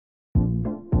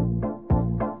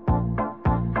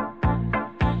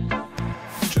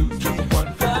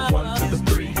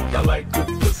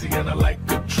kinda like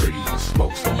a tree.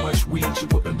 Smoke so much weed you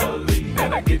wouldn't believe.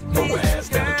 And I get more ass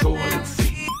than a toilet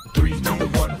seat. 3 to the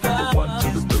 1, from the 1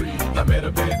 to the 3. I met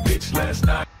a bad bitch last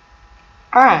night.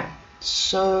 Alright,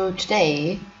 so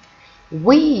today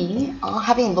we are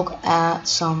having a look at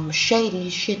some shady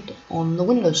shit on the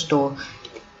Windows Store.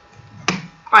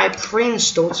 I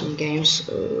pre-installed some games,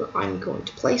 so I'm going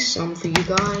to play some for you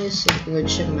guys, so you can go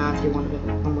check them out if you want to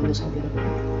on Windows computer.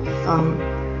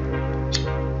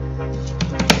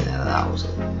 Yeah, that was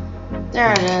it.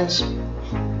 There it is.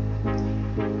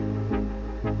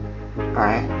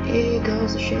 Alright, here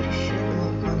goes the shady shit.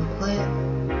 I'm not gonna play it.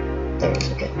 There it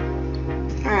is, okay.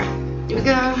 Alright, here we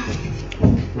go.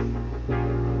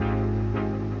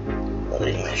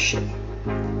 Loading this shit.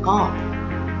 Oh.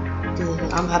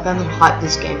 Dude, I've been hyped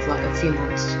this game for like a few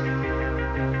months.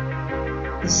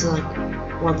 This is like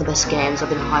one of the best games. I've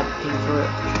been hyping for it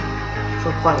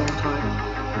for quite a long time.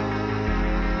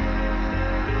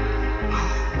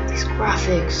 Oh, these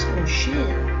graphics, oh shit.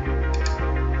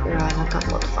 You're right, I can't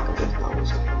what the fuck I did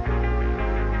those.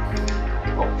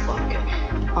 Oh fuck, okay.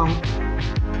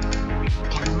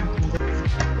 Can I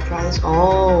try this?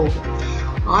 Oh,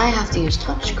 I have to use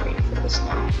touchscreen for this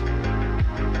now.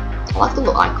 I like the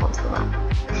little icons for that.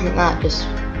 That just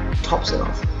tops it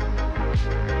off. I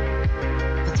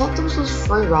thought this was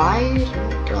free ride.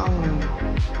 A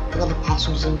lot of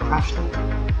passengers didn't crash them.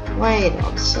 Wait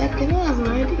a second, I have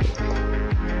an idea.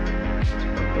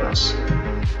 Progress.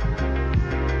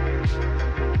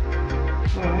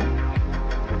 Alright.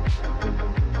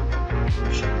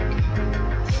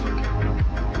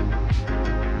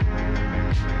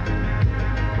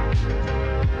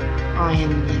 I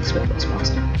am the Xbox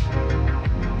master.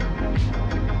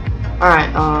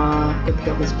 Alright, go pick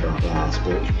up this block ass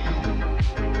bitch.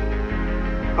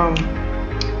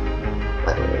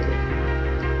 Wait.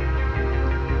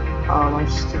 I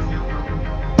just did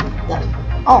that.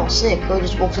 Oh, sick. He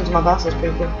just walks into my bus. That's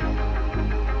pretty cool.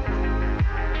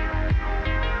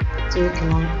 Dude,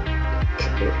 come on.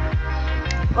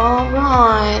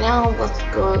 Alright, now let's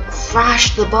go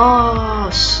crash the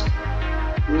bus.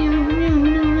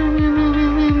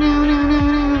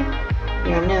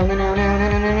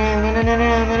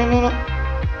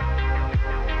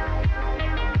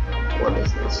 What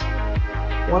is this?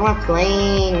 What am I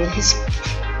playing? It's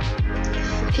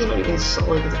fucking not even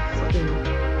solid. It's fucking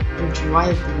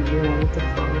drive the wall. What the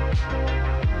fuck?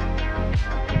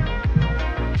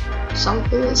 Some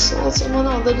people are solid, some are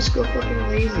not. They just go fucking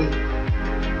lazy.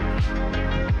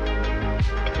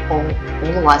 All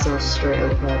the lights are straight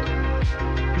overhead.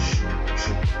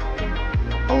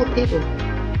 All the people.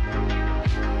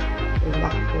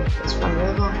 Back and forth. Let's run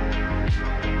over.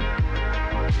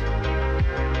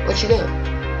 Where'd she go?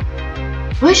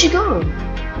 Where'd she go?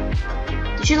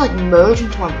 Did she like merge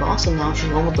into my bus and now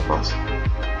she's on with the bus?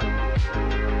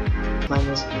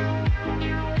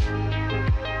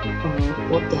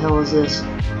 What the hell is this?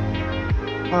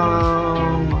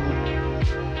 Oh my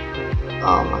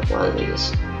god, what are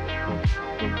these?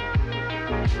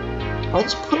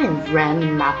 Let's put in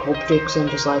random map objects and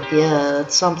just like, yeah,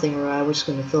 that's something, right? We're just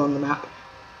gonna fill in the map.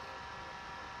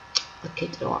 Okay,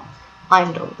 you know what?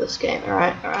 I'm done with this game,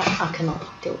 alright? I cannot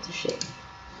deal with this shit.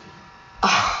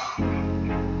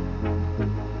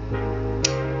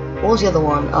 What was the other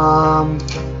one?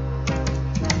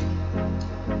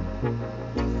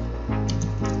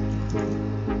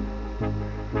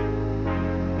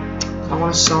 I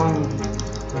want a song.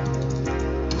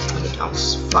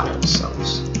 It's fun songs.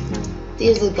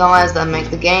 These are the guys that make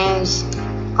the games.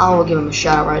 I will give them a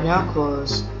shout out right now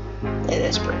because they're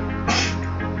desperate.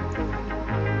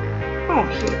 Oh,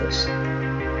 here it is.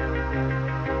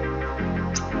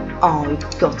 Oh,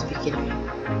 you've got to be kidding me.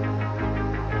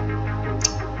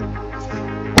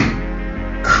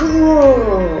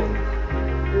 Cool.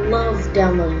 Love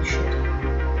downloading shit.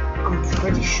 I'm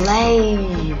pretty sure.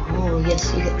 Oh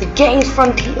yes, you get the games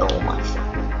frontier. Oh my god.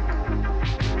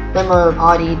 Limo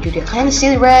party, dude, I can't see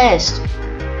the rest.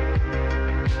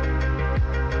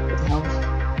 What the hell?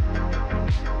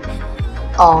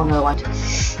 Oh no, I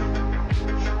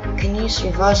can use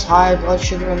reverse high blood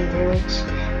sugar endurance.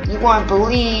 You won't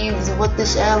believe what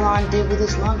this airline did with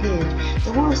this luggage.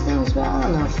 The worst thing is bad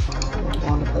enough. I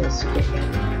want to play this game.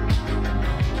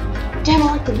 Damn, I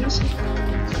like the music.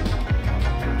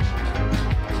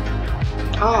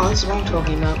 Oh, this is what I'm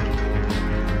talking about.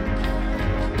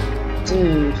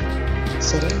 Dude,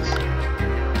 settings.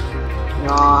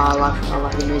 No, I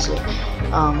like the music.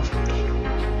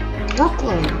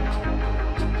 Brooklyn.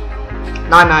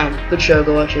 9-9, good show.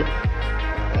 Go watch it.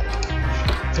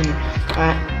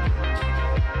 Alright.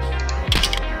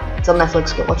 It's on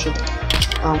Netflix. Go watch it.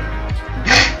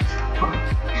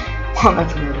 What am I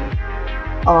promoting?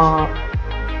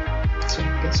 So I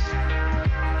guess.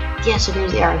 Yes, I can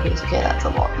use the arrow keys. Okay, that's a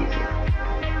lot easier.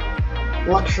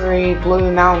 Luxury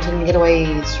Blue Mountain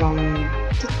Getaways from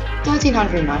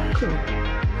 1309. Cool.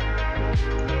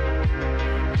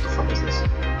 What the fuck is this?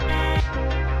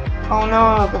 Oh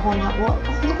no, the horn hat. What?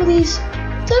 Oh, look at these.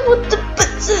 What the?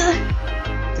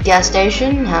 The gas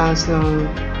station has no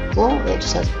floor. It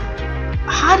just has.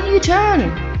 How do you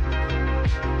turn?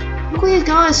 Look at these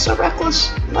guys, so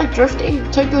reckless. Like drifting.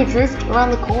 Tokyo Drift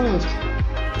around the corners.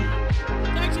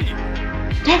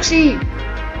 Taxi!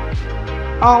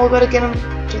 Oh, we gotta get him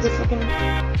to the fucking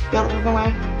other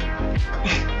way.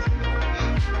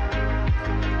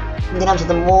 Get him to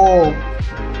the mall.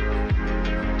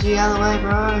 To the other way,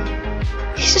 bro.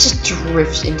 He just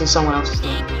drifts into someone else's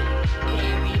thing.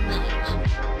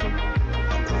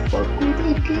 What the fuck would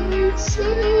the guy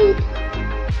say?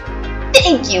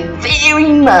 Thank you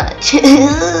very much. Get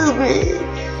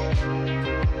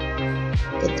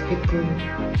the people.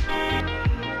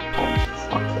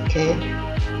 Okay.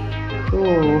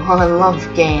 Cool. I love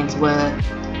games where,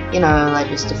 you know, like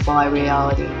just defy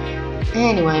reality.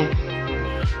 Anyway.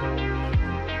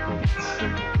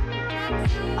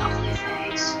 Ugly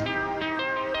face.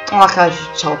 I like how I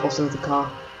just teleport to the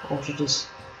car. Or should just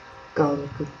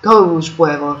goes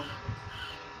wherever.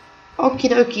 Okie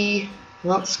dokie.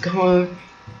 Let's go.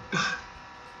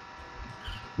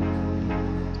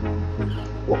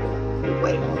 Whoa,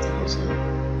 wait, what the hell is that?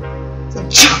 It's a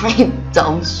giant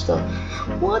dumpster.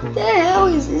 What the hell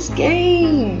is this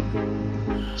game?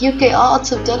 UK Arts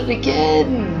have done it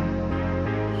again.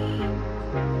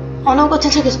 Oh no, I've got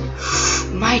 10 seconds.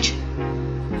 Mate.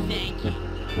 Thank you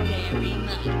very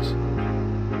much.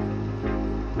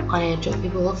 I need to jump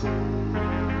people off.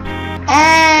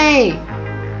 Hey!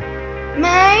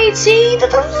 Mate, see,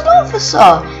 that was an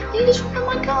officer. He just ran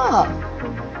my car.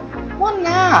 What an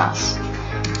ass.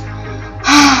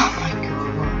 Oh my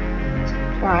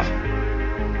god.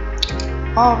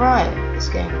 Alright, this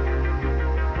game.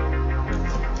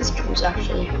 This game is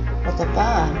actually not that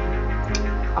bad.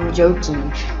 I'm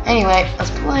joking. Anyway,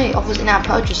 let's play offers in-app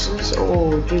purchases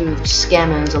or do the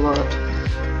scammers alert.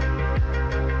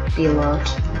 Be alert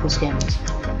for scammers.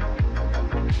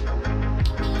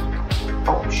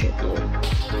 Oh shit, dude.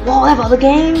 Whoa, I have other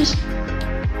games?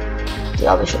 The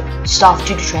other shit. Staff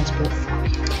due to transport. Fuck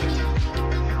you.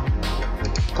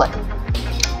 Play.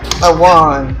 I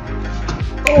won.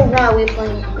 Oh, now we're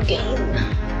playing a game.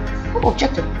 Oh,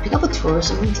 objective. Pick up a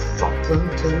tourist and drop them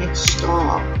to the next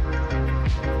stop.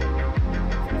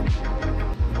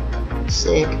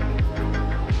 Sick.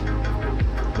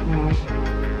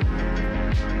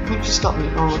 Why don't you stop me?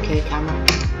 Oh, okay, camera.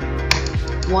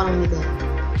 One only there.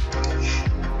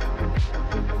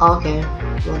 Oh, okay.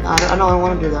 Well, I don't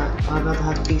want to do that. I'd rather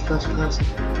have to be first person.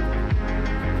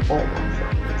 Oh my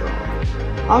fucking god.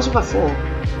 I was about 4.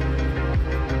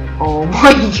 Oh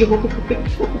my god.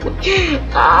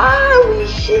 Ah, we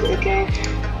shit, okay.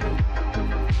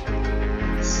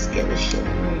 Let's get this shit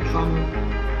very fun.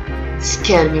 It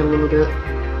scared me a little bit.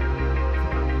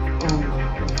 Oh my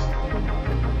god.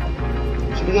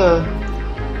 Here we go.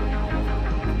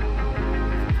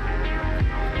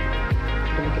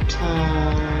 Gonna get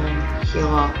turn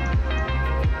here.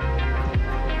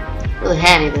 Really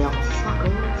handy though. Fuck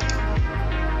off.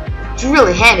 It's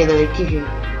really handy that they give you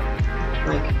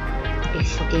like a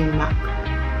fucking map.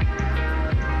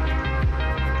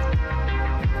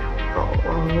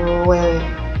 Oh wait.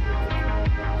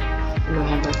 No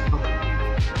handbrake. Okay.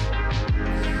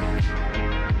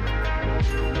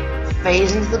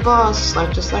 Phase into the bus,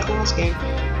 like just like the last game.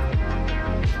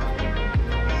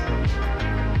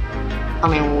 I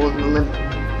mean, we'll limp.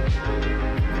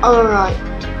 Alright.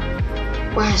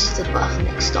 Where's the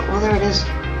next stop? Oh, there it is.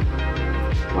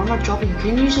 Why am I dropping?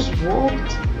 Can you just walk?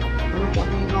 I'm not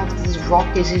jumping off this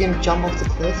rock. Is he gonna jump off the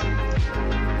cliff?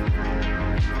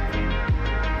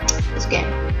 This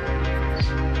game.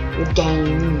 With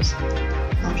games.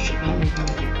 Oh shit, man.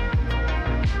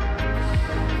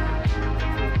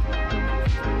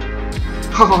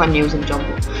 Oh, I knew he was gonna jump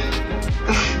off.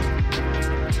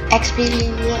 XP,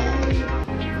 yay!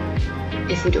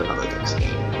 If we do another next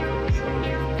game.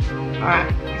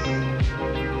 Alright.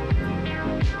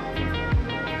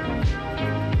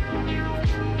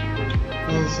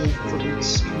 There's a fucking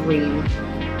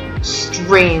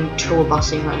extreme tour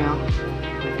busing right now.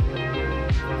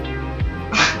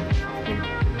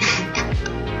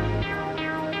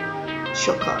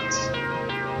 Shortcuts.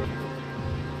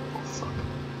 Oh fuck.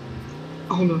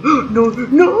 Oh no. No,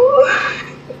 no!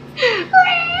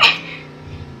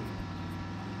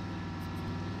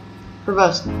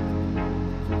 Reverse.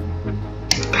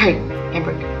 Brake.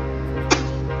 Handbrake.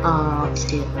 Let's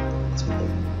get.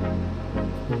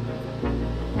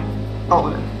 Oh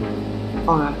no.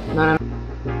 Oh no. No, no.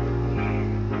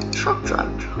 Truck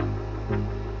drive.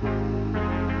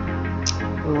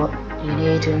 What? You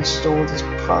need to install this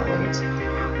product.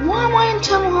 Why am I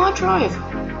internal hard drive?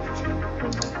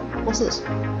 What's this?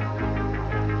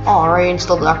 Oh, I already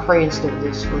installed. I pre-installed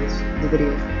this for the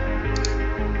video.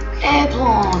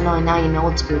 Airplane. No, now you know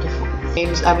what's good.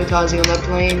 Games advertising on that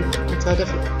plane. It's a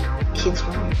different kids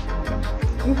right.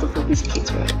 What the fuck is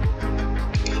kids right?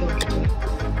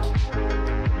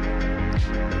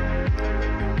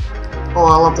 Oh,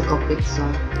 I love the cockpit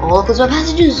design. Oh, look, there's my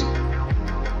passengers.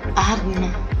 I had no.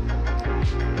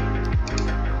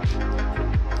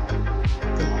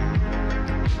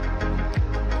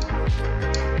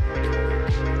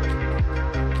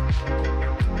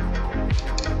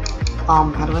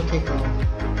 How do I take that?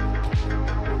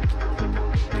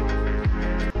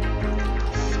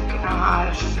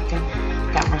 Fucking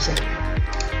camera set.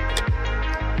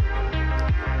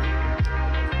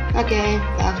 Okay,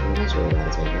 that's what it is. We're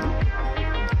about to take off.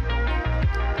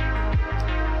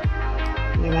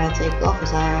 We're about to take off,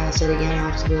 as I said again, I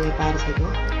have to be really bad to take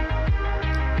off.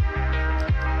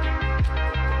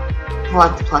 I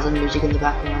like the pleasant music in the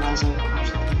background as I crash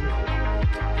the plane.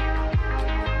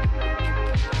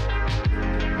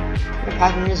 The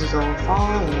passengers is all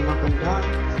fine, we're not gonna die.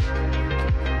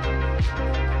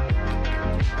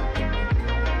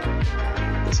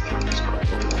 This camera's quite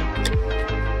good though.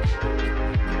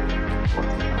 What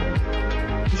the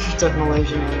hell?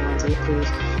 Technology now, I'll take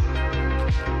cruise.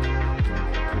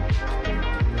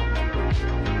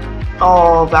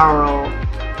 Oh, barrel.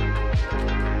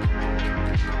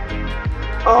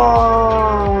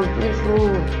 Oh, beautiful.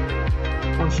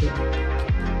 Oh shit.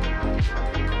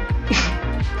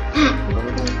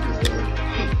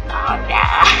 Oh no!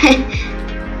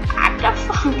 What the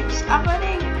fuck is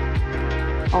happening?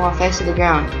 Oh, my face to the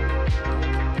ground.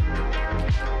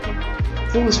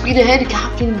 Full speed ahead,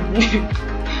 Captain.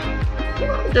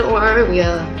 Don't worry, we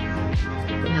have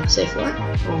a safe flight.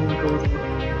 Oh my god.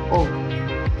 Oh.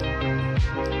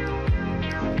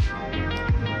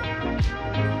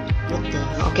 What the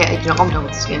hell? Okay, you know, I'm done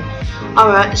with this game.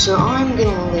 Alright, so I'm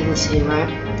gonna leave this here, right?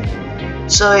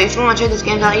 So if you want to check this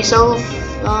game out yourself,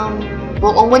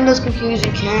 well, on Windows computers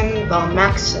you can, but on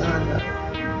Macs,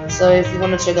 no. So if you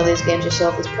want to check out these games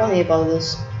yourself, there's plenty of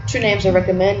others. Two names I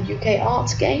recommend: UK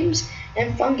Arts Games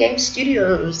and Fun Games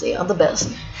Studios. They are the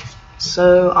best.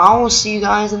 So I will see you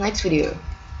guys in the next video.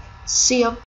 See ya.